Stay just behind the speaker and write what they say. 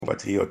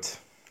compatriotes,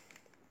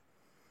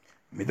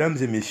 mesdames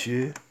et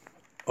messieurs,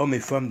 hommes et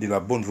femmes de la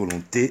bonne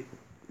volonté,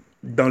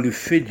 dans le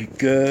fait du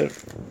cœur,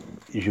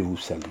 je vous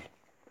salue.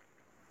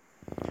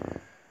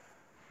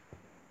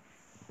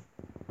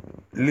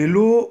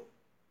 Lelo,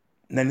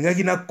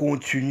 nalingaki na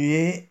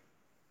continuer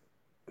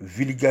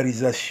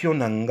vulgarisation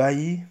na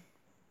ngai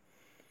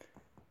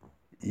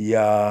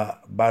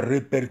ya ba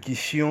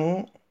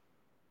répercussion,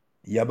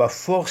 ya ba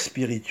force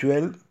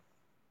spirituelle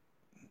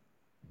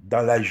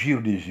dans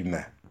l'agir des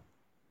humains.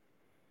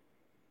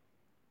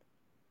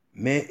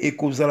 Mais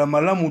ekozala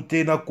malamu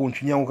te na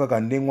continuer kaka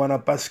ndenge wana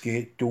parce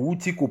que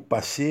touti ko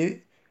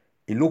passer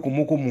eloko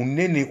moko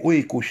munene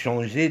oyo eko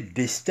changer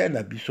destin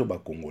na biso ba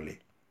Congolais.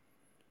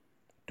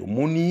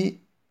 Tomoni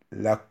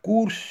la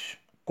Cour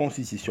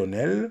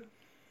constitutionnelle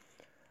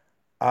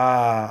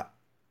a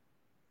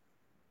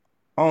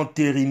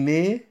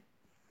entériné,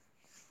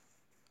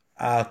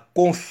 a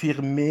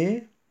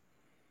confirmé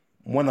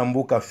mwana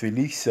mboka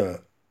Félix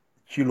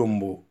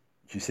Tshilombo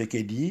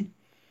Tshisekedi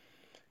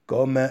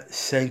comme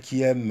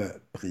 5e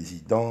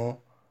président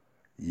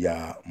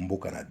ya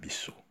mboka na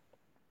biso.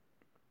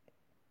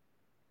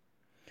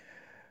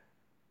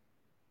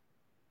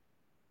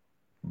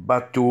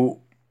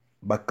 Bato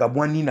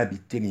bakamwani na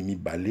biteni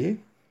mibale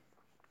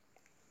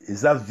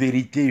eza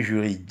vérité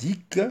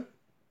juridique,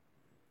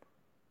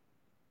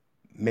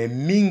 mais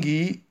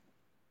mingi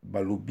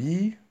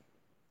balobi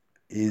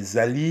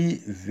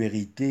ezali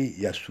vérité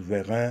ya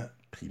souverain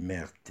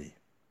primaire te.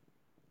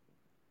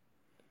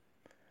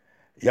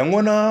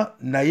 Yangona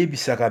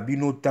nayebisaka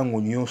bino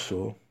tango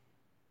nyonso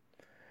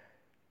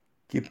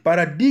que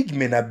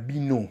paradigme na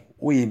bino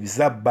oyo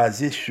eza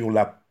basé sur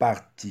la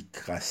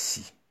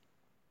particratie.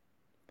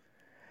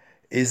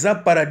 Eza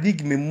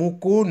paradigme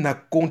moko na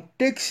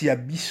contexte ya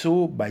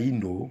biso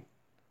baino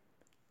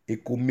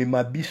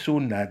ekomema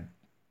biso na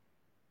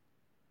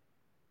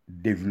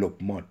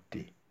développement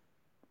te.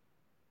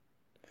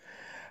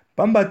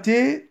 Pamba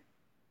te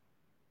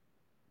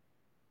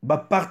ba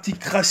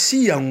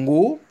particratie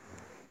yango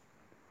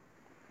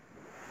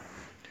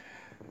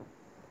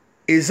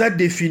eza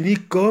défini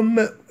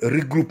comme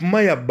regroupement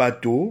ya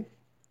bato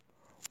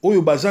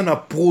oyo baza na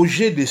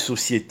projet de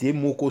société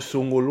moko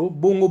songolo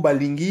bongo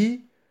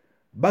balingi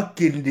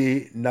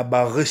bakende na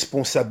ba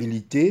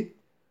responsabilité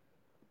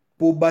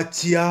po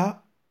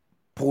batia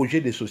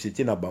projet de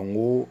société na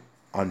bango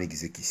en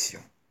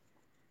exécution.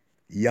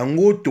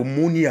 Yango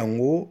tomoni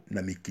yango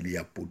na mikili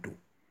ya poto.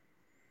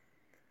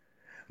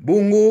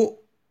 Bongo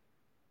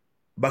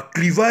ba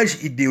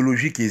clivage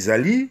idéologique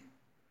ezali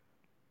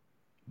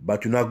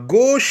batu na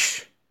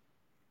gauche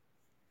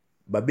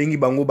babengi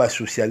bango ba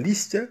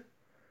socialiste,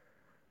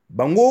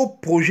 bango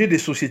projet de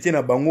société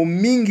na bango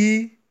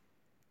mingi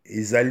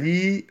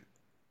ezali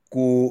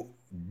ko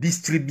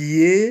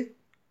distribuer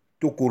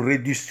to ko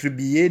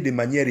redistribuer de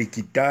manière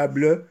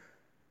équitable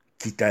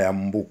kita ya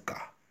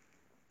mboka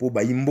po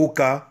ba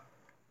mboka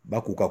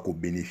bakoka ko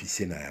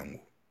bénéficier na yango.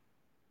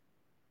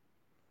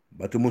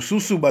 Bato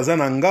mosusu baza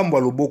na ngambo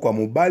ya loboko ya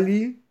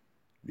mobali,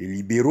 les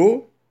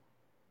libéraux,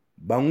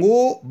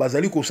 bango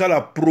bazali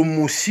kosala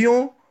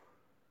promotion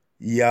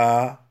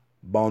ya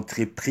ba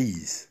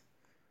entreprise.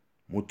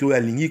 Moto ya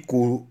lingi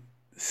ko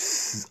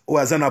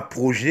oazana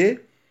projet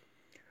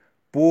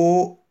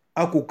po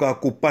akoka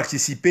ko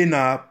participer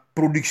na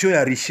production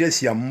ya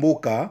richesse ya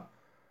mboka,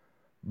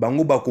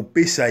 bango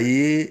bakopesa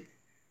ye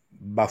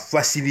ba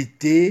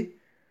facilité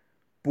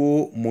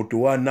po moto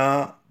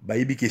wana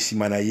bayibi ke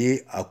sima na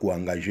ye ako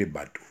engager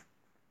bato.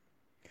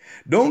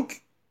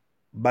 Donc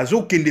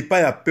bazo kende pa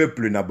ya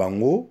peuple na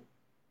bango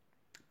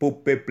po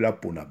peuple la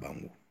po na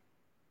bango.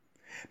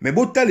 Mais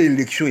bota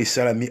l'élection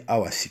esalami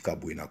awa sika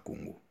boye na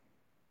Congo.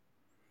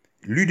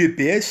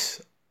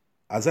 L'UDPS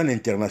a un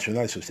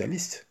international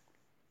socialiste,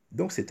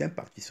 donc c'est un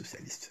parti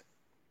socialiste.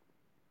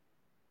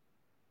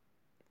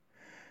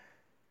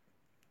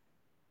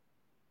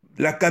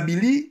 La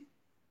Kabylie,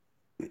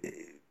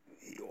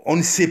 on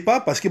ne sait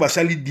pas parce que bah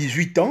ça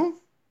 18 ans,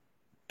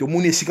 tout le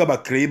monde est sika ba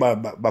créer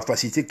ba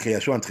facilité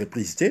création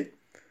entreprise te.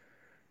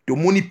 Tout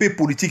le monde peut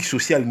politique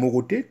sociale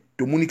moroté,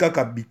 tout le monde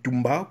kaka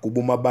bitumba, ko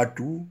boma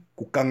batu,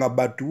 ko kanga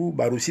batu,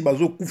 ba rosi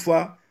bazo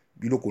kufa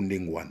biloko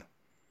ndengwana.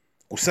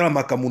 Ko sala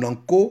makamu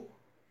nanko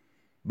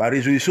ba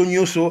résolution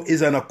nyonso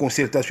eza na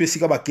concertation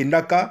sika ba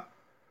kendaka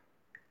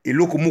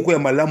eloko moko ya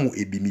malamu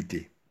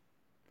ebimité.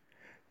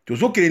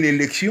 Tozo kele une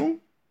élection,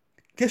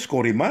 qu'est-ce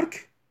qu'on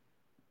remarque?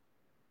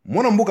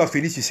 Mwana mboka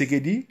Félix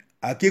Tshisekedi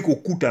ake ko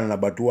kutana na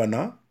bato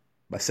wana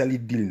basali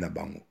deal na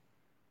bango.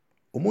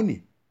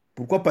 Omoni?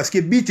 Pourquoi? Parce que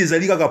bit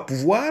ezali kaka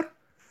pouvoir.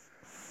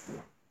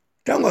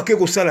 Tango ake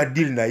ko sala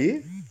deal na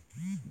ye,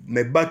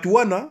 mais bato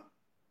wana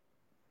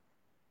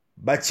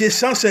batie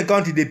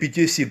 150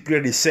 députés sur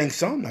près de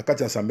 500 na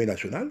kati Assemblée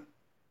nationale.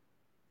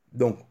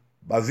 Donc,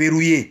 ba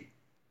verrouiller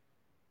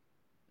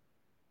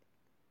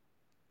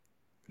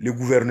le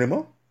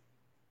gouvernement.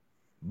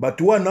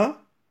 Bato wana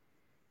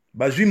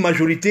bazui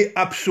majorité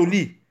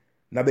absolue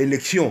na ba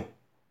élection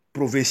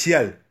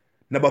provinciale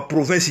na ba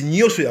province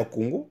nyonso ya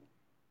Congo,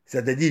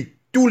 c'est-à-dire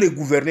tous les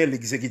gouverneurs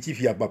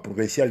l'exécutif ya ba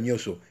provincial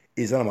nyonso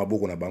eza na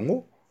maboko na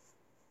bango.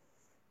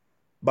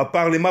 Ba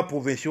parlement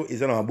provinciaux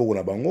eza na maboko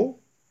na bango.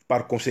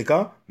 Par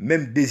conséquent,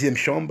 même deuxième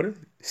chambre,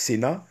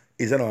 Sénat,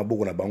 eza na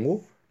maboko na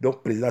bango.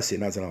 Donc président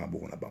Sénat eza na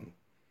maboko na bango.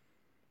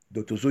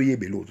 Donc tozo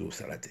yebelo zo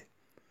salate.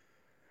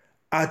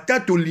 Ata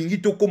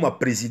tolingi tokoma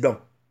président.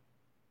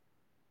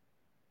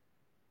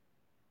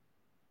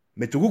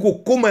 Mais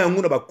toko koma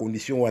yango na ba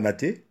condition wana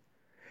te.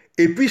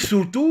 Et puis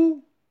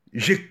surtout,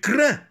 je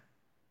crains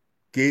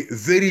que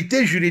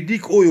vérité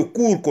juridique au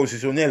cours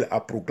constitutionnel a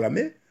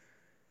proclamé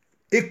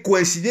et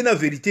coïncider na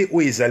vérité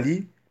au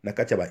ezali na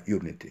kati ya ba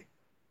urne te.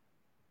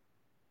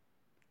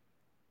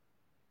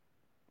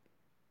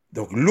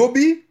 Donc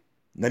lobby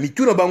na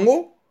mitu na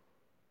bango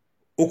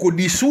oko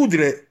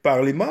dissoudre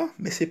parlement,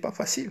 mais c'est pas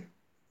facile.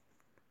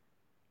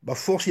 Ba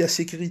force ya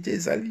sécurité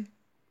ezali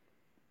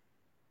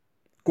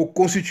ko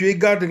constituer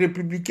garde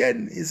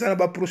républicaine, eza na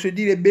ba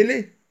procédure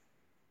ebele.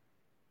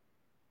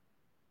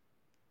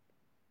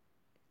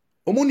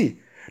 Omoni.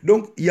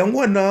 Donc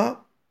yango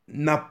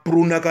na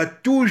pronaka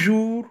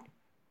toujours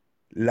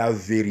la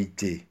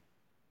vérité.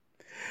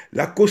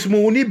 La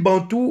cosmogonie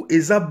bantou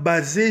est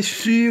basée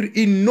sur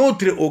une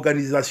autre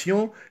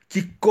organisation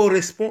qui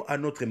correspond à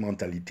notre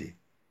mentalité.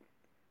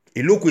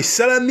 Et là, que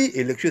salami,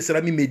 élection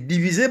salami, mais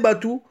divisé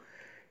batou,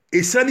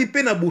 et salami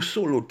pena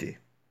bosolote.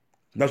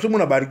 Dans ce mon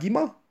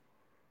argument,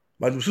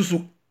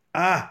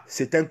 ah,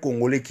 c'est un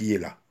Congolais qui est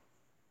là.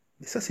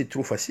 Mais ça, c'est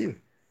trop facile.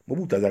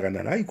 Mobutu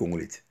Azarana, il est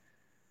Congolais.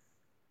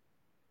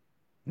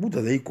 Mobutu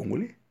Azarana, il est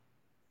Congolais.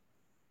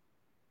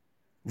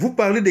 Vous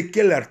parlez de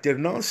quelle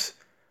alternance?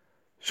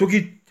 Ce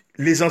qui,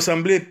 les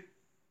assemblées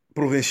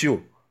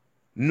provinciaux,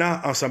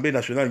 na assemblée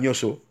nationale,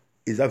 nyoso,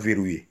 ils ont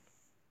verrouillé.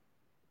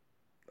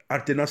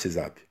 Alternance, c'est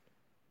ça.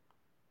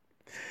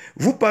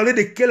 Vous parlez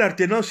de quelle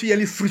alternance? Il y a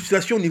une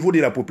frustration au niveau de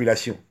la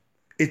population.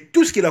 Et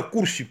tout ce que la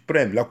Cour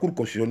suprême, la Cour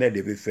constitutionnelle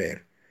devait faire, il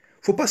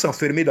ne faut pas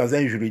s'enfermer dans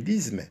un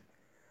juridisme.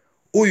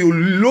 Où il y a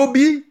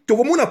lobby, tout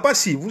le monde n'a pas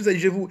si.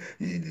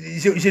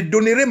 Je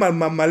donnerai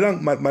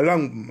ma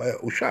langue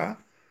au chat.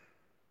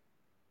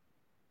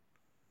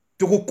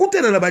 Tu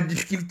as la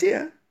difficulté.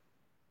 Hein?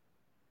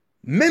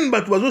 Même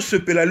si tu se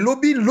peut la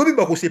lobby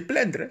va se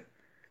plaindre. Hein?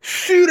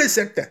 Sûr et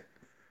certain.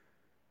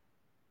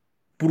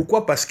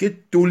 Pourquoi? Parce que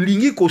tu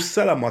lignes ko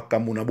sala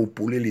makamona bo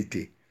pole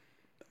l'été.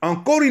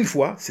 Encore une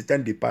fois, c'est un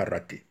départ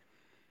raté.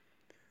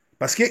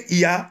 Parce que il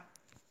y a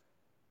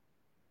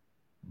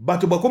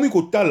bato bakomi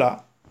ko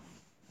tala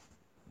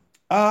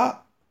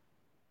a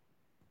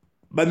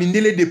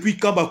bamindele depuis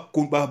quand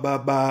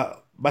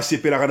ba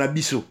sepelaka na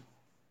biso.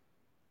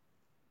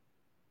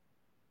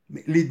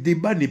 Mais le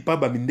débat n'est pas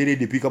bamindele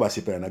depuis quand ba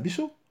sepelaka na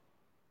biso.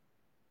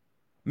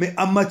 Mais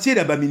en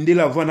matière de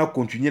bamindele avant na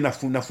continuer na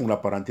fond la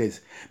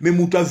parenthèse. Mais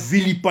muta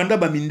vilipanda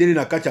bamindele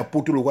na kati ya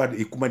poto lo kwa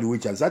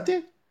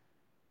Ekumanyi-Wetshi-january.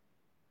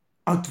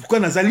 En tout cas,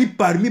 nazali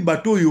parmi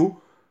bato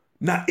yo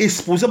na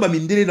exposé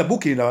bamindele na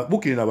bokele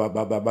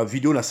na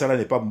vidéo na sala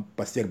n'est pas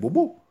pasteur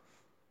Bobo.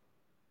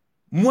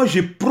 Moi,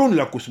 je prône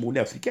la cosmogonie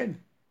africaine.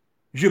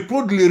 Je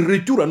prône le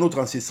retour à notre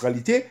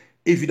ancestralité,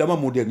 évidemment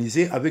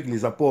modernisée avec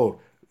les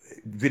apports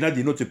venant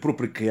de notre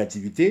propre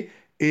créativité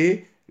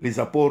et les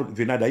apports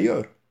venant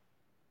d'ailleurs.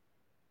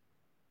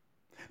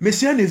 Mais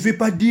ça ne veut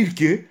pas dire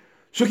que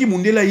ce qui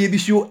mondela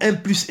yebisio 1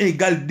 plus 1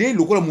 égale 2,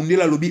 le quoi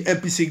mondela lobby 1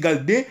 plus 1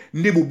 égale 2,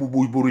 ne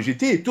bo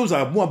rejeter et tous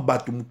à moi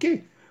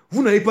batumke.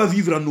 Vous n'allez pas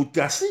vivre en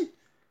autarcie.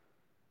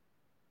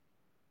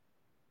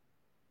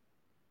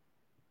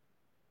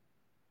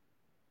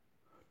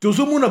 Tout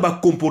le monde a un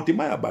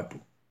comportement à bateau.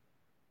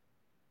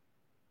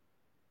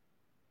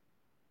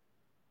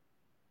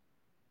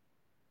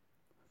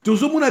 Tout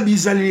le monde a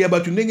bizali à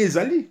bateau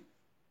n'engezali.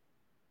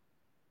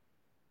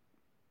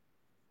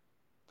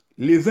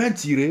 Les vins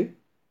tirés,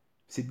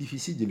 c'est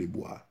difficile de les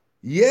boire.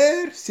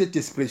 Hier, cette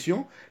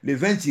expression, les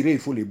vins tirés, il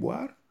faut les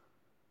boire.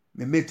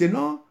 Mais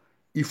maintenant,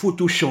 il faut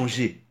tout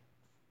changer.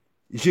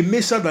 Je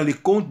mets ça dans les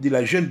comptes de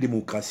la jeune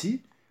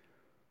démocratie.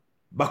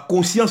 Ba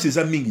conscience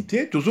eza mingi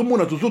te tozo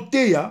mona tozo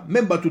teya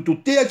même ba toto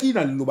teya ki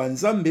na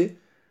lobanzambe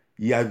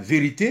il y a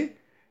vérité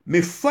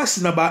mais face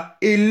na ba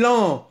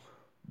élan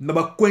na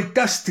ba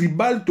quintas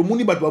tribal to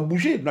moni ba doit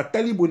bouger na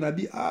talibo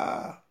nabi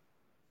ah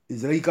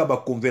ezali ka ba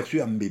conversion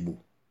ya mbebo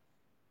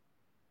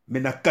mais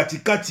na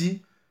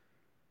katikati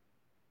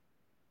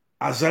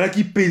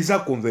azalaki penza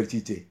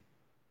convertité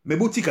mais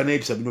botika na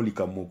yebisa bino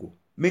likamoko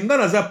mais nga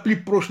naza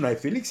plus proche na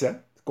Félix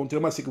hein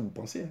contrairement à ce que vous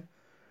pensez hein.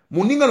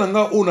 Moninga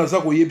nanga o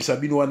naza ko yebisa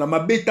bino wana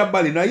mabeta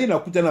bale na ye na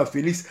kuta na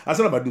Félix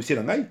asala ba dossier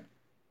na ngai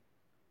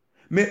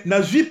mais na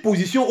zui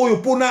position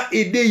oyo pona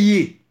aider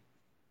ye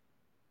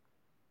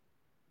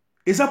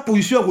eza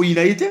position ko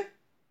ina yete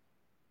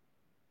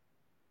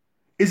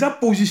eza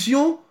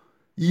position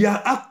ya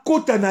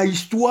akota na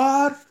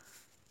histoire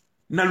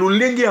na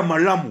lolenge ya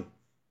malamu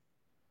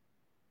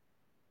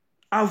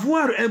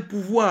avoir un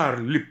pouvoir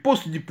le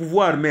poste du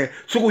pouvoir mais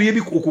ce ko yebi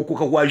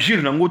ko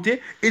agir na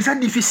ngote eza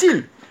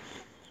difficile.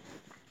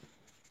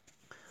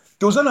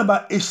 Tozana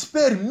ba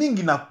expert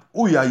mingi na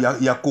oya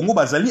ya Congo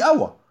bazali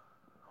awa.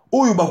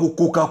 Oyo ba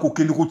kokoka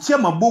kokende kotia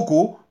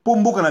maboko po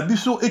mboka na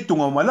biso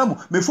etonga malamu.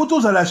 Mais faut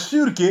tozala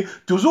sûr que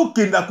tozo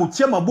kenda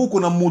kotia maboko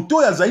na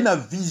moto ya zali na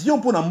vision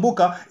pour na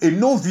mboka et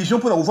non vision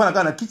pour na kovana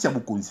kaka na kiti ya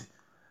bokonzi.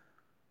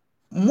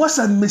 Moi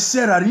ça ne me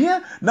sert à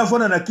rien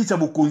navana na kiti ya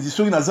bokonzi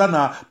soki naza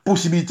na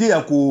possibilité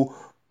ya ko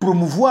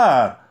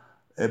promouvoir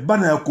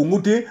bana ya Congo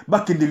te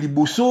bakende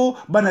liboso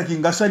bana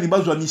kingasani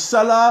bazwa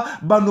misala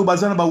bano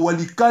bazana ba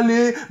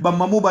walikale ba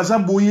mamo baza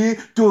boye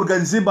te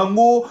organiser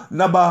bango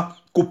na ba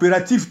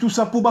coopérative tout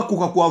ça pour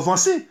bakoka ko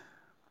avancer.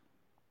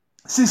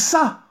 C'est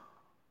ça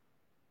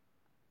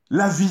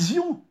la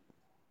vision.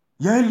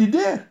 Il y a un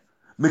leader.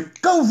 Mais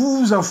quand vous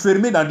vous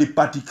enfermez dans des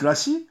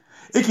particraties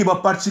et que ma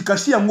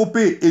particratie en OP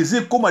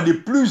est comme de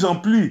plus en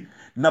plus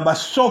dans des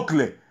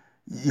socles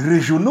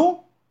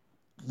régionaux,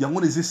 il y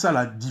a ça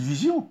la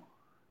division.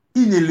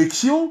 Une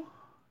élection,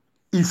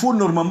 il faut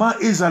normalement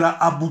et à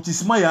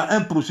l'aboutissement il y a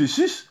un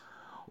processus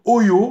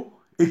oyo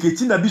et que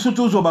tina biso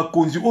tozo ba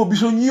konzi o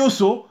biso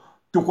nyoso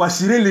to ko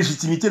assurer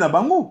légitimité na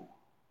bango.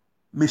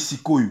 Mais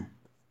sikoyo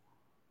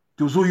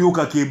tozo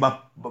yoka ke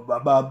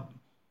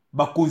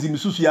ba konzi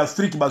misusu ya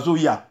Afrique bazo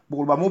ya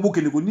pour ba mobo ke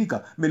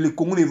nekonika, mais le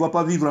Congo ne va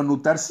pas vivre en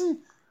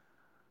autarcie.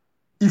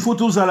 Il faut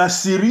tous à la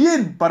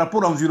sérieux par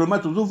rapport à l'environnement.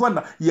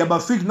 Il y a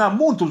l'Afrique,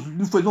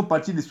 nous faisons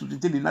partie des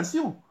sociétés des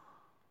nations.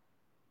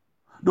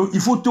 Donc il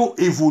faut tout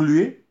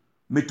évoluer,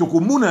 mais tout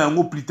comme on a un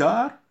mot plus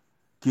tard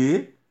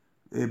que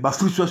la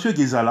frustration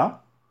est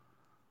là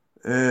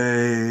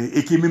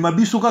et que même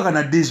abisso quand on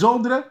a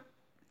désordre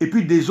et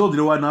puis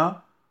désordre on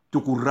a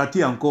tout qu'on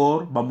raté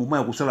encore bah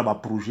moment où ça là bas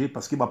projet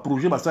parce que bah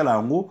projet bah ça là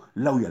en haut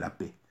là où il y a la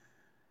paix.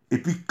 Et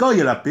puis quand il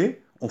y a la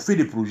paix, on fait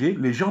des projets,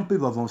 les gens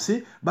peuvent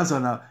avancer,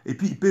 et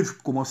puis ils peuvent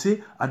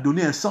commencer à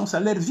donner un sens à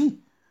leur vie.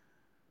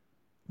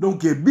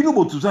 Donc, bino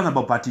botuza na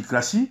ba parti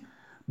classique,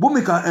 bon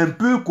mais quand un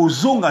peu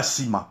kozonga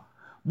sima,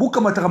 bon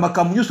kamataka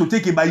makamunyo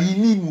sote ke ba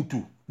yini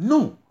mutu.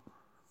 Non.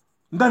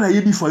 Nga na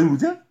yebi fayulu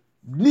te,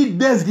 ni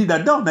Dev ni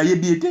Dada na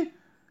yebi ete.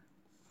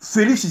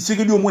 Félix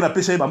Tshisekedi au moins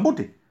appelle ça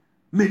mbote.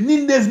 Mais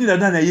ni Dev ni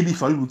Dada na yebi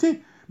fayulu te,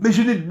 mais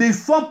je ne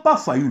défends pas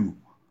Fayulu.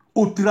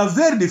 Au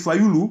travers de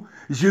Fayulu,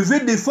 je vais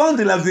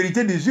défendre la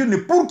vérité des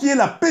yeux pour qu'il y ait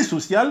la paix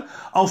sociale,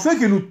 afin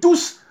que nous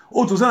tous,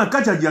 autour la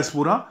carte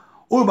diaspora,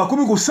 on va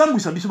comme ça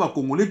biso ba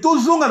Congolais,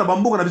 tous on a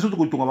bamboka na biso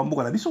to tonga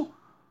bamboka na biso.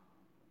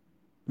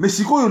 Mais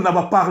si on n'a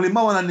pas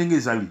parlement wana ndenge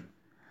zali,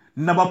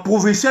 n'a pas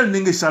provincial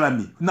ndenge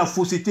salami, na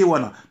fausseté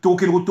wana, to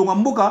ke tonga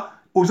mboka,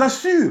 aux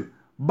assure,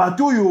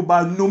 bato yo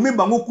ba nommé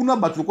bango kuna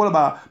bato ko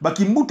ba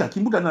kimbuta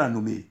na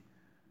nommé.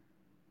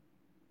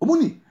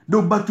 Omoni,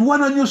 donc bato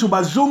wana nyoso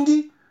ba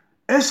zongi.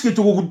 Est-ce que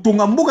tu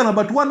as mboka na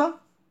batouana?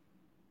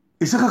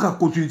 Et ça a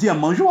continuité à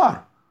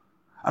mangeoire.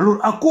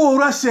 Alors, à quoi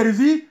aura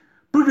servi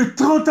plus de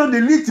 30 ans de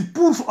lutte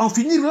pour en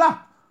finir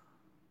là?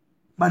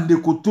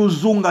 Bandeko to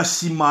zonga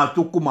sima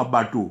to koma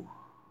bateau.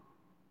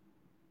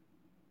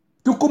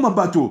 To koma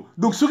bateau.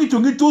 Donc, ceux qui t'ont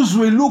dit to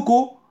zoué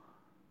loko,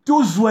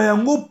 to zoué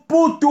yango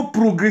pour te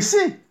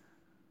progresser.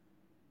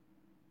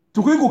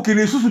 Tu connais que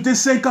les choses étaient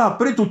 5 ans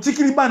après, to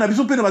tikiliba na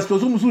biso pe na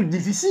situation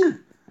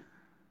difficile.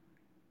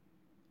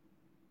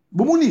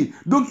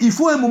 Donc, il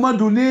faut à un moment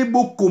donné,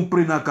 vous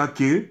comprendre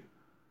que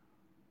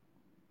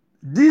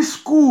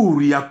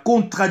discours, il y a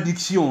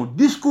contradiction,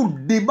 discours,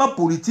 débat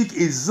politique,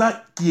 et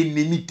ça qui est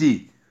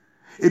némité.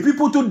 Et puis,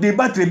 pour tout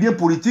débat très bien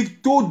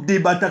politique, tout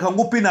débat,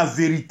 la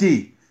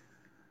vérité.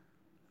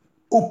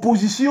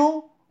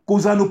 Opposition,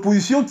 quand on a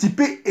opposition, tu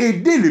peux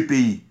aider le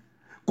pays.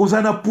 Quand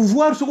on a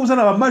pouvoir, quand on a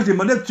la marge de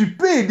manœuvre, tu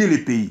peux aider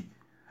le pays.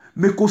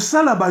 Mais quand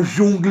ça, la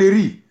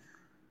jonglerie,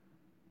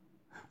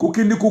 qu'on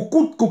ait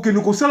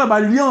une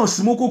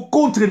alliance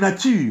contre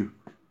nature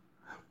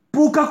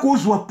pour qu'on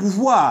soit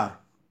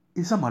pouvoir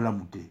et ça m'a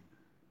lamouté.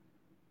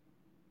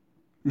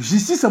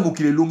 Justice a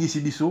moqué les longs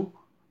ici biso,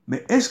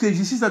 mais est-ce que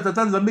justice a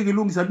tata nzambe ke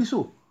longs ici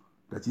biso?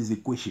 That is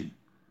the question.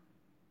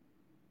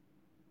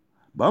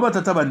 Baba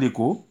tata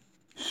bandeko,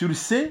 sur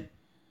ce,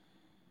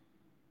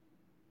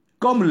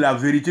 comme la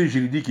vérité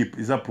juridique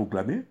est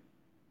proclamée,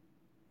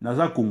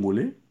 naza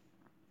Congolais,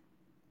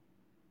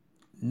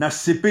 na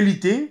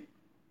sépélité,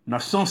 na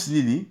sens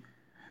nini,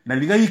 na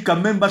lingayi quand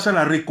même basa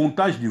la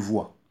récomptage de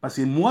voix. Parce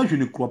que moi, je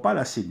ne crois pas à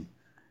la CENI.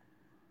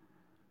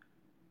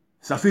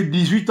 Ça fait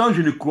 18 ans,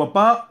 je ne crois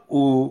pas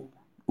aux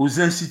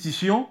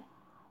institutions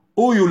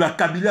où la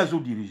Kabila a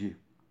dirigé.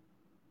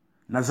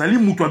 Nazali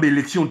moutouabe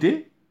élection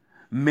te,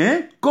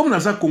 mais comme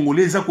naza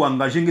Congolais, za ko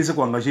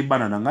engagé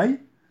bananangai,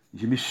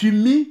 je me suis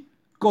mis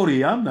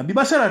coréen, na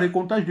bibasa la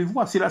récomptage de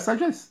voix, c'est la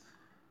sagesse.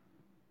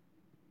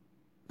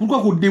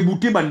 Pourquoi qu'on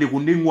débouté bande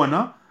konde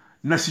ngwana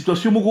na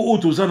situation moko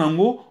otoza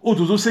nango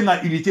otozo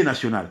senga unité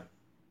nationale.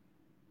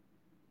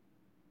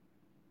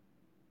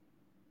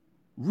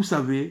 Vous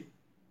savez,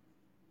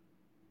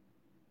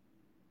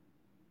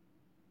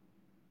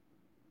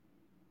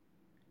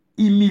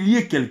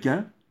 humilier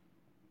quelqu'un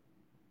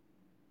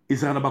et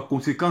ça a des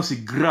conséquences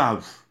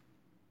graves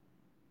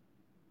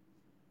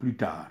plus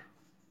tard.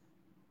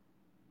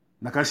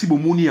 Nakasi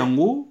bomoni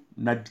yango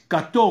na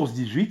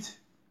 14-18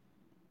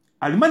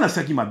 Allemagne a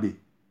saki mabe.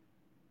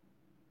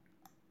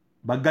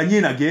 Ba gagné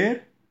la guerre,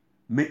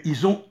 mais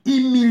ils ont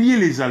humilié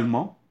les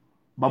Allemands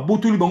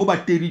babotoli bango ba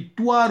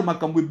territoire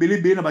makambo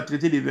ebele na ba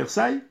traité de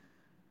Versailles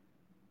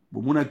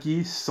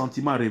bomonaki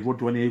sentiment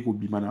révolte wana eko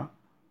bimana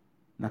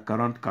na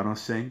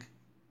 40-45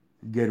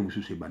 guerre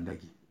mususu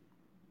ebandaki.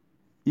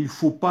 Il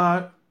faut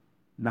pas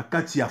na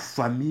kati ya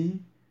famille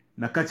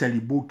na kati ya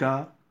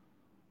libota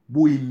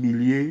bo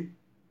humilier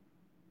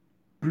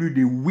plus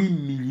de 8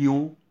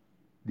 millions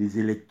des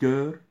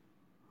électeurs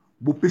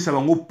bo pesa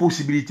bango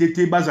possibilité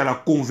te bazala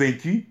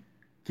convaincu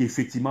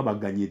qu'effectivement ba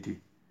gagner te.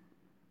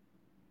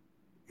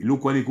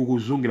 Eloko wana koko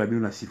zongela bino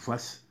na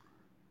surface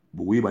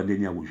bo yeba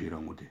ndeni ya bogera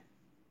ngote.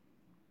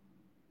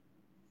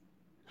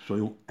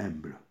 Soyons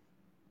humbles.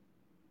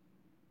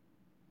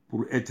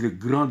 Pour être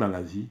grand dans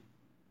la vie,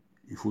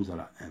 il faut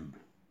être humble.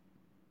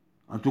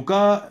 En tout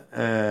cas,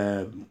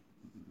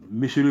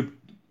 Monsieur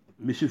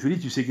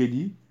Félix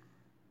Tshisekedi,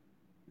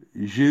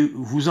 je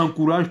vous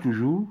encourage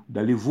toujours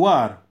d'aller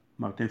voir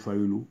Martin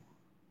Fayulu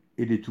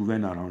et de trouver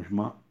un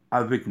arrangement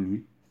avec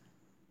lui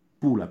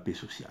pour la paix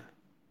sociale.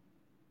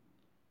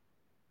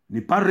 Ne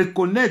pas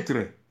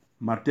reconnaître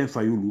Martin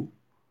Fayulu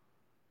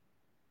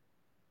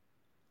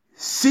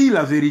si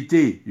la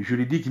vérité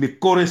juridique ne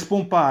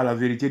correspond pas à la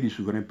vérité du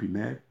souverain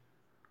primaire,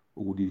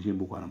 au dirigé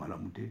beaucoup à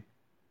Malamouté,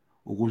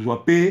 au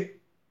paix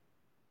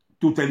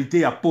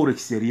totalité apport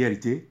extérieur,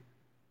 il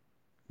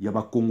y a des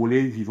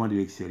Congolais vivant de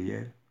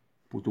l'extérieur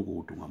pour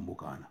tout le monde.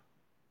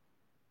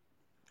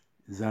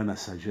 Zana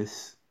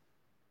sagesse.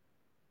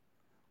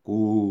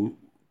 Ko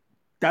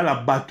tala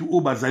batu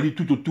o bazali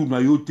tout autour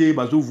na yote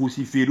bazo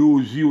vociférer aux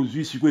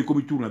yeux si quoi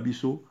comme tout na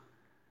biso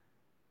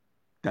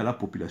dans la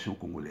population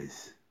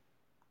congolaise.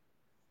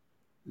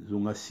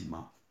 Zonga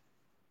sima,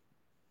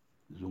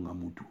 zonga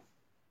mutu.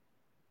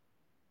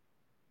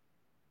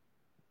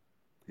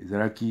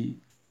 Ezalaki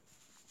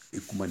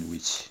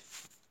Ekumanyi-Wetshi,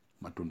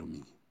 matondo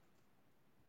mingi.